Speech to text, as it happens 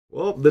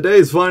Well, the day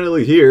is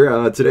finally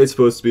here. Today's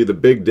supposed to be the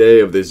big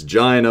day of this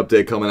giant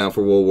update coming out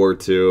for World War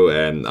II,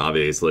 and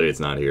obviously it's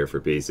not here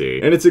for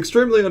PC. And it's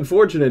extremely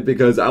unfortunate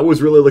because I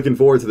was really looking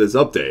forward to this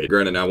update.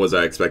 Granted, now was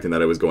I expecting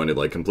that it was going to,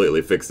 like,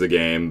 completely fix the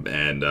game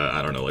and,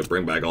 I don't know, like,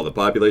 bring back all the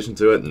population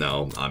to it?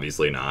 No,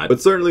 obviously not.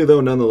 But certainly, though,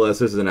 nonetheless,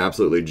 this is an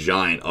absolutely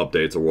giant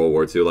update to World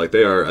War II. Like,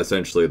 they are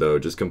essentially, though,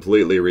 just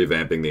completely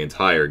revamping the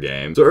entire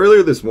game. So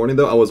earlier this morning,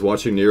 though, I was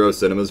watching Nero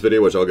Cinema's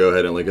video, which I'll go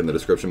ahead and link in the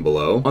description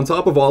below. On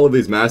top of all of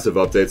these massive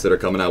updates that are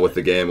coming out with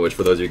the game, which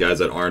for those of you guys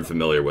that aren't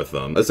familiar with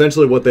them,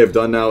 essentially what they've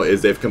done now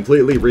is they've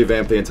completely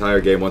revamped the entire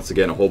game. Once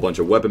again, a whole bunch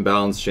of weapon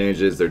balance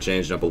changes. They're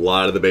changing up a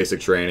lot of the basic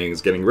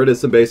trainings, getting rid of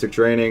some basic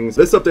trainings.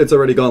 This update's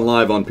already gone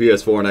live on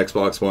PS4 and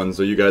Xbox One,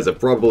 so you guys have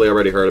probably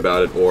already heard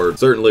about it, or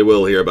certainly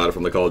will hear about it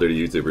from the Call of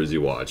Duty YouTubers you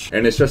watch.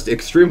 And it's just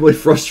extremely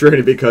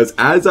frustrating because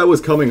as I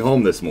was coming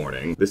home this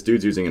morning, this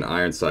dude's using an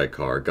iron sight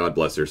car, God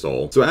bless your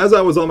soul. So as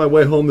I was on my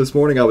way home this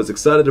morning, I was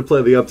excited to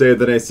play the update,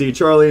 then I see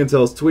Charlie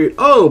Intel's tweet,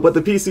 oh, but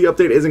the PC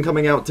update isn't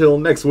coming out till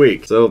next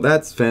week. So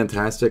that's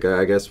fantastic.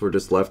 I guess we're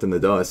just left in the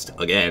dust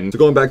again. So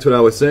going back to what I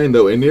was saying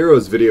though, in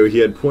Nero's video, he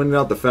had pointed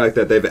out the fact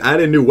that they've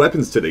added new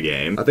weapons to the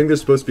game. I think there's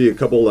supposed to be a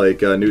couple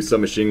like new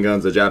submachine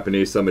guns, a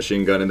Japanese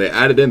submachine gun, and they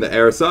added in the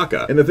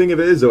Rxqe. And the thing of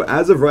it is though,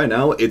 as of right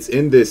now, it's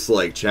in this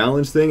like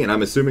challenge thing, and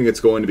I'm assuming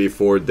it's going to be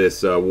for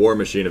this War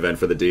Machine event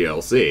for the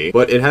DLC,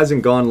 but it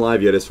hasn't gone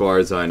live yet as far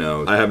as I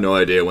know. I have no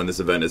idea when this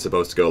event is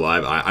supposed to go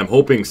live. I'm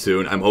hoping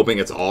soon. I'm hoping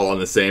it's all on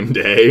the same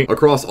day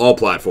across all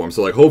platforms.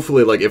 So like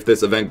hopefully like if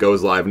this event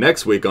goes live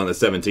next week on the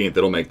 17th,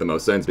 it'll make the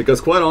most sense, because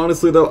quite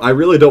honestly though, I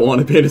really don't want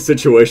to be in a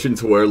situation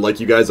to where like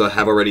you guys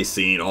have already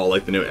seen all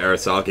like the new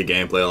Rxqe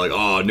gameplay, like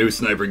oh, new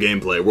sniper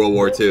gameplay, World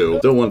War II.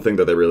 Still, one thing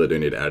that they really do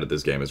need to add to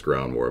this game is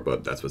ground war,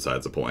 but that's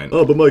besides the point.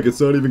 Oh, but Mike, it's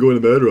not even going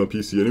to matter on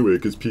PC anyway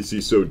because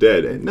PC's so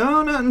dead.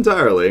 No, not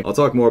entirely. I'll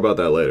talk more about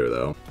that later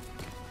though.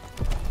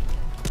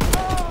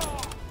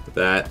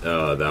 That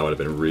would have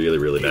been really,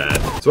 really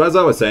bad. So as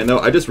I was saying though,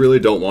 I just really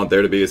don't want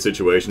there to be a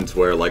situation to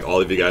where like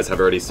all of you guys have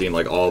already seen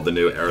like all the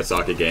new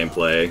Rxqe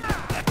gameplay.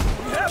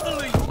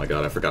 Oh my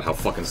god, I forgot how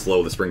fucking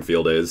slow the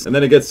Springfield is. And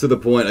then it gets to the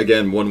point,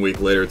 again, 1 week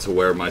later to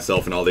where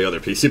myself and all the other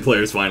PC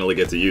players finally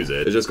get to use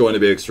it. It's just going to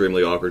be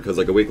extremely awkward because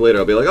like a week later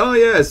I'll be like, oh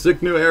yeah,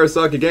 sick new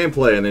Rxqe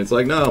gameplay, and then it's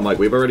like, no, Mike,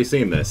 we've already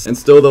seen this. And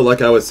still though,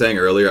 like I was saying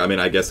earlier, I mean,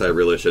 I guess I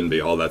really shouldn't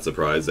be all that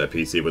surprised that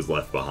PC was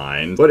left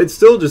behind. But it's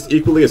still just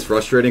equally as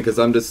frustrating because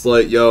I'm just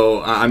like,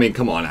 yo, I mean,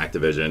 come on,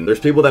 Activision. There's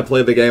people that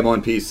play the game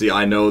on PC.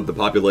 I know the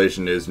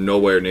population is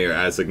nowhere near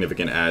as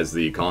significant as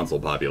the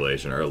console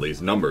population, or at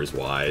least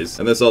numbers-wise.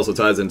 And this also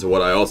ties into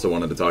what I also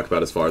wanted to talk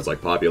about as far as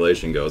like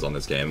population goes on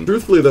this game.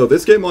 Truthfully though,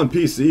 this game on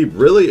PC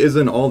really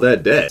isn't all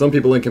that dead. Some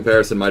people in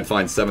comparison might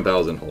find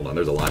 7,000, hold on,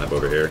 there's a lineup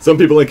over here. Some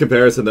people in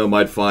comparison though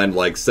might find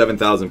like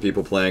 7,000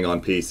 people playing on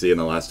PC in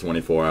the last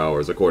 24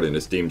 hours according to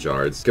Steam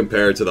charts,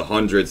 compared to the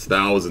hundreds,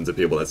 thousands of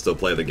people that still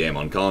play the game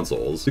on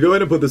consoles. To go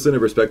ahead and put this into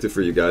perspective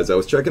for you guys, I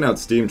was checking out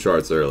Steam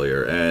charts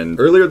earlier, and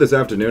earlier this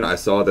afternoon I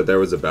saw that there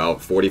was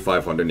about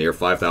 4,500, near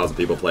 5,000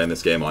 people playing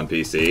this game on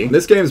PC. And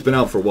this game's been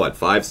out for what,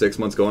 5-6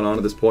 months going on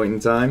at this point in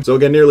time? So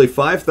again, nearly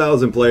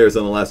 5,000 players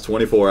in the last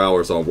 24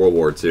 hours on World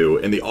War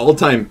II, and the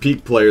all-time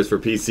peak players for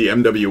PC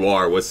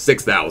MWR was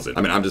 6,000.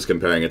 I mean, I'm just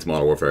comparing it to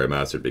Modern Warfare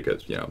Remastered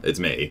because, you know, it's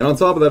me. And on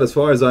top of that, as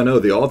far as I know,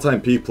 the all-time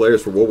peak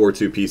players for World War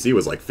II PC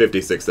was like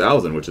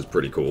 56,000, which is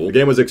pretty cool. The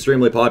game was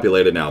extremely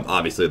populated. Now,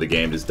 obviously, the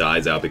game just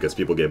dies out because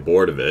people get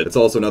bored of it. It's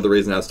also another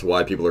reason as to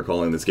why people are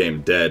calling this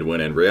game dead,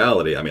 when in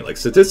reality, I mean, like,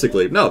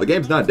 statistically, no, the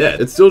game's not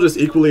dead. It's still just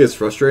equally as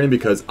frustrating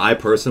because I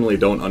personally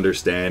don't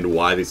understand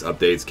why these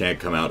updates can't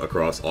come out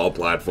across all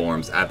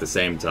platforms at the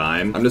same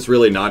time. I'm just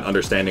really not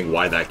understanding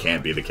why that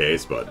can't be the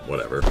case, but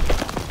whatever.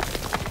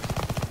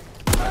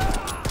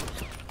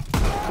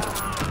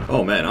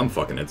 Oh man, I'm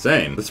fucking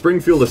insane. The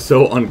Springfield is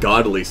so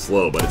ungodly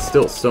slow, but it's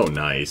still so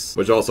nice.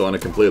 Which also, on a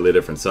completely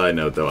different side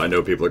note though, I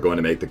know people are going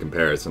to make the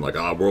comparison like,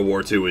 ah, World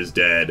War II is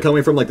dead.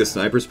 Coming from like the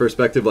sniper's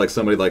perspective, like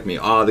somebody like me,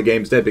 ah, the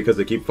game's dead because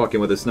they keep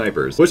fucking with the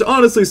snipers. Which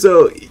honestly,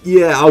 so,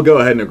 yeah, I'll go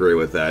ahead and agree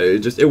with that.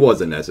 It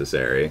wasn't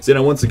necessary. So, you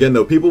know, once again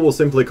though, people will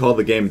simply call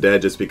the game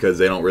dead just because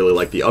they don't really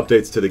like the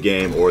updates to the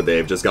game, or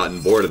they've just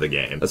gotten bored of the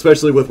game.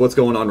 Especially with what's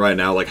going on right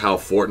now, like how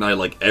Fortnite,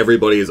 like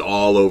everybody is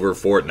all over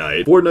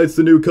Fortnite. Fortnite's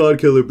the new COD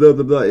killer, blah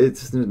blah blah.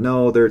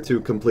 No, they're two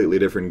completely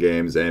different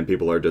games and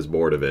people are just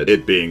bored of it.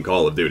 It being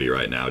Call of Duty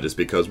right now, just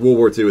because World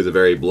War II is a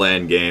very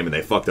bland game and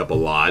they fucked up a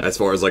lot as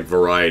far as like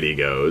variety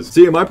goes.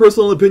 See, in my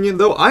personal opinion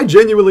though, I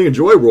genuinely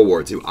enjoy World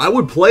War II. I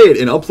would play it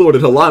and upload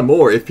it a lot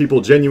more if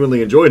people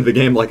genuinely enjoyed the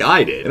game like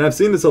I did. And I've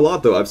seen this a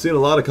lot though. I've seen a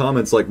lot of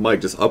comments like,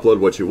 Mike, just upload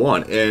what you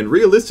want. And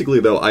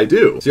realistically though, I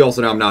do. See,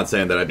 also now I'm not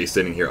saying that I'd be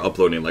sitting here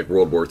uploading like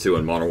World War II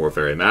and Modern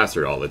Warfare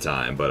Remastered all the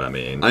time, but I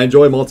mean, I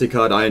enjoy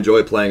multi-COD, I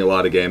enjoy playing a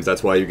lot of games.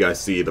 That's why you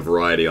guys see the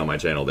variety on my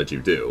channel that you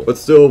do. But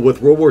still, with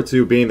World War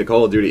II being the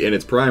Call of Duty in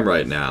its prime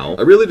right now,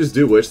 I really just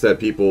do wish that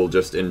people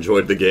just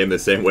enjoyed the game the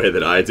same way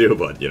that I do,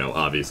 but, you know,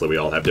 obviously we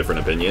all have different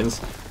opinions.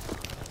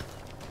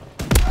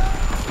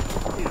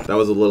 That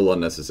was a little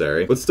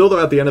unnecessary. But still,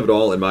 though, at the end of it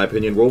all, in my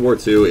opinion, World War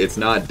II, it's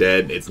not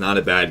dead. It's not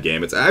a bad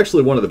game. It's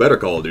actually one of the better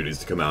Call of Duties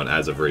to come out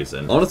as of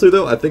recent. Honestly,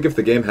 though, I think if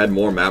the game had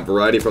more map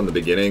variety from the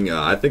beginning,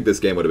 I think this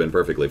game would have been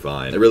perfectly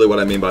fine. And really what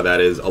I mean by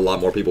that is a lot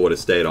more people would have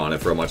stayed on it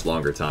for a much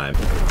longer time.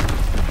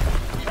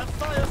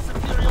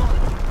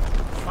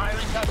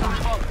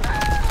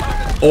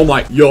 Oh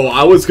my, yo,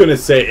 I was gonna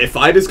say, if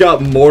I just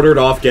got mortared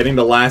off getting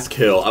the last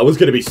kill, I was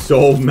gonna be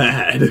so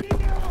mad.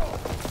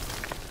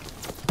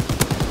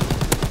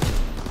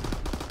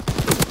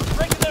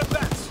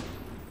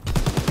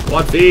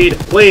 Quad feed,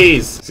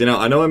 please! So, you know,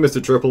 I know I missed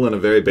a triple in a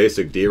very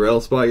basic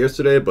derail spot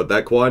yesterday, but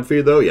that quad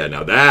feed, though, yeah,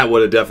 now that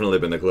would have definitely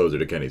been the closer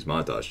to Kenny's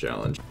montage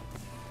challenge.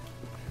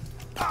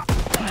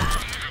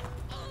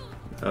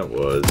 That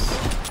was...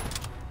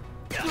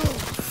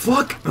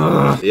 Fuck!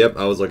 Ugh. Yep,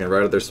 I was looking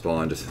right at their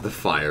spawn, just the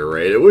fire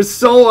rate. It was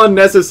so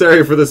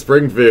unnecessary for the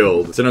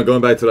Springfield. So now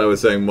going back to what I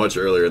was saying much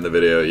earlier in the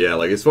video, yeah,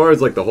 like as far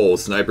as like the whole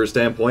sniper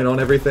standpoint on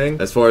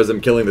everything, as far as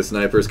them killing the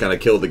snipers kind of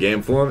killed the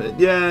game for them,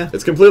 yeah,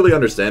 it's completely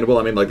understandable.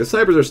 I mean, like the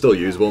snipers are still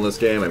usable in this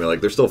game. I mean,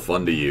 like they're still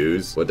fun to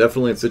use, but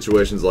definitely in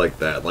situations like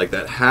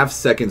that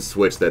half-second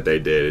switch that they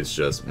did, it's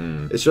just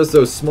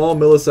those small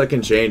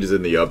millisecond changes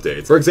in the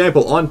updates. For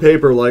example, on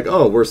paper, like,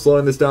 oh, we're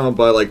slowing this down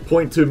by like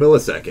 0.2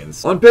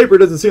 milliseconds. On paper, it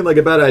doesn't seem like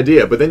a bad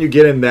idea, but then you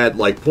get in that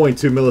like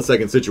 0.2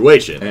 millisecond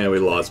situation and we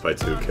lost by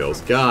 2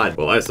 kills. God,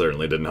 well, I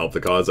certainly didn't help the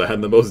cause. I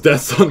had the most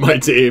deaths on my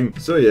team.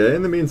 So yeah,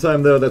 in the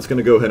meantime though, that's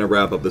gonna go ahead and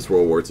wrap up this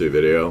World War II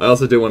video. I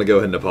also do want to go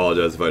ahead and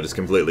apologize if I just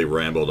completely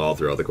rambled all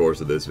throughout the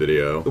course of this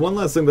video. The one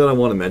last thing that I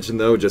want to mention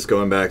though, just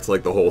going back to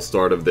like the whole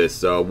start of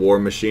this War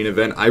Machine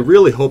event, I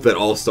really hope that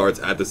all starts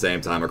at the same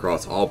time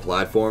across all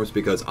platforms,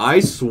 because I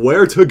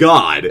swear to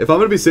God, if I'm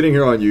gonna be sitting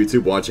here on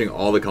YouTube watching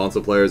all the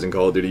console players and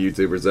Call of Duty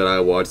YouTubers that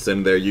I watch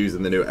sitting there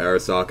using the new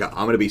Arasaka,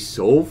 I'm gonna be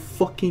so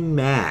fucking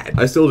mad.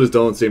 I still just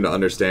don't seem to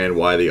understand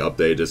why the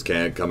update just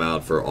can't come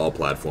out for all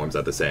platforms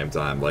at the same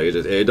time. Like,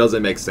 it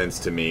doesn't make sense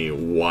to me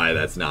why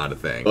that's not a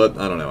thing. But,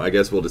 I don't know, I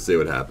guess we'll just see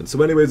what happens.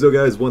 So anyways though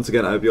guys, once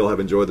again, I hope you all have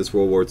enjoyed this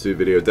World War II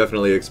video.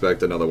 Definitely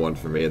expect another one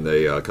from me in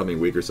the coming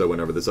week or so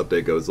whenever this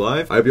update goes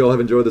live. I hope you all have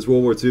enjoyed this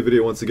World War II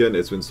video once again.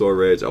 It's been Sword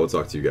Rage. I will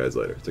talk to you guys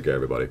later. Take care,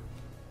 everybody.